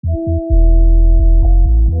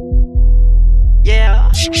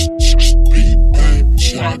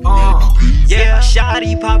Yeah,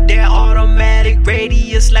 shawty pop that automatic,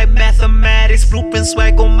 radius like mathematics, blueprint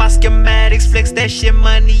swag on my schematics, flex that shit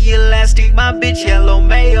money elastic, my bitch yellow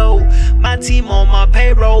mayo, my team on my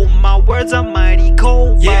payroll, my words are mighty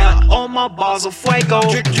cold, yeah, all my balls are fuego,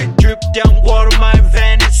 drip, drip, drip down water, my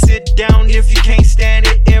advantage, sit down if you can't stand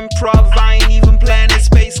it, improv, I ain't even planned it,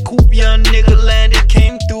 space coupe, young nigga landed,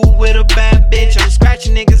 came through with a bad bitch, I'm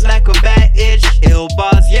scratching niggas like a bad itch, ill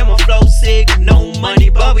bars, yeah, my flow sick, no money,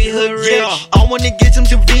 but we hood rich. Yeah, I wanna get some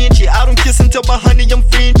Da Vinci. I don't kiss and tell my honey I'm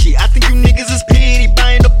Frenchy. I think you niggas is petty.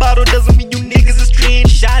 Buying a bottle doesn't mean you niggas is trendy.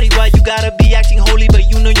 Shawty, why you gotta be acting holy, but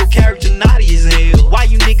you know your character naughty as hell? Why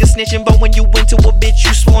you niggas snitching, but when you went to a bitch,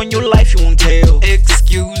 you swore on your life you won't tell?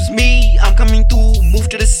 Excuse me, I'm coming through. Move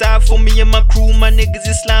to the side for me and my crew. My niggas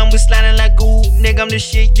is slime, we sliding like goo. Nigga, I'm the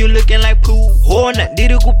shit, you looking like poo. Hornet,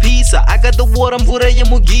 lyrical pizza. I got the water, I'm Buddha, I'm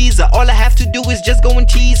Mugiza. All I have to do is just go and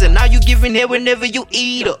tease her. Now you giving head whenever you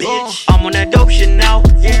eat her. Bitch, I'm on that dope shit now.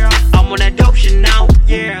 Yeah, I'm on that dope shit now.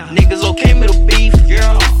 Yeah, niggas okay with the beef.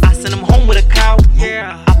 Yeah, I send them home with a cow.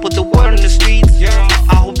 Yeah, I put the word in the streets. Yeah,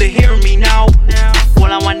 I hope they hearing me now.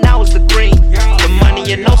 All I want now is the green. The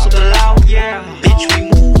money and also the loud. Yeah, bitch, we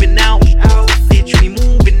moving out. Bitch, we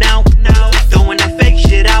moving out. Throwing that fake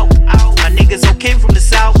shit out. My niggas all came from the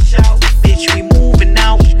south. Bitch, we moving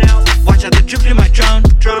out. Watch out the drip in my drown.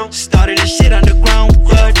 Started this shit underground.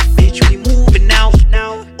 Bitch, we moving out.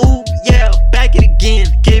 Ooh, yeah, back it again.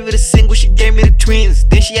 Gave it a single, she gave me the twins.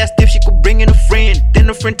 Then she asked if she could bring in a friend. Then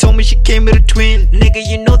her friend told me she came with a twin. Nigga,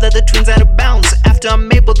 you know that the twins out of bounds. After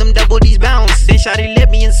I'm able, them double these bounds. Then shawty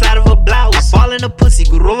let me inside of her blouse. Ball in a pussy,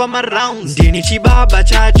 go over my rounds. Dini chibaba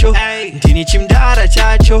chacho, dini chimdara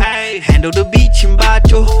chacho. Handle the beat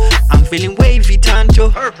chimbacho. I'm feeling wavy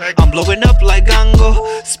tanto. I'm blowing up like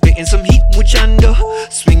Gango. Spitting some heat muchando.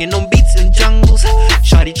 Swinging on beats and jungles.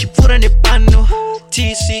 Shawty chipura ne pano.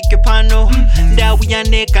 TC ke pano. Ndawi ya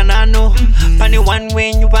ne kanano. Pane one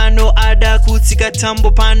way nyubano. Ada kutsika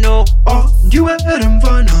tambo pano. Oh, you ever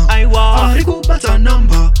mvana. Aiwa. Ariku bata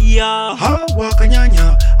number. Yeah. Hawa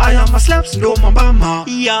kanyanya. I am a slaps no mambama.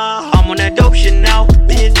 Yeah. I'm on that dope shit now,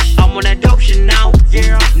 bitch. I'm on that dope shit now.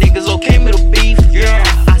 Yeah. Niggas okay with the beef. Yeah.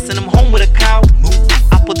 I send them home with a cow.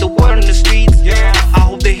 I put the word in the streets. Yeah.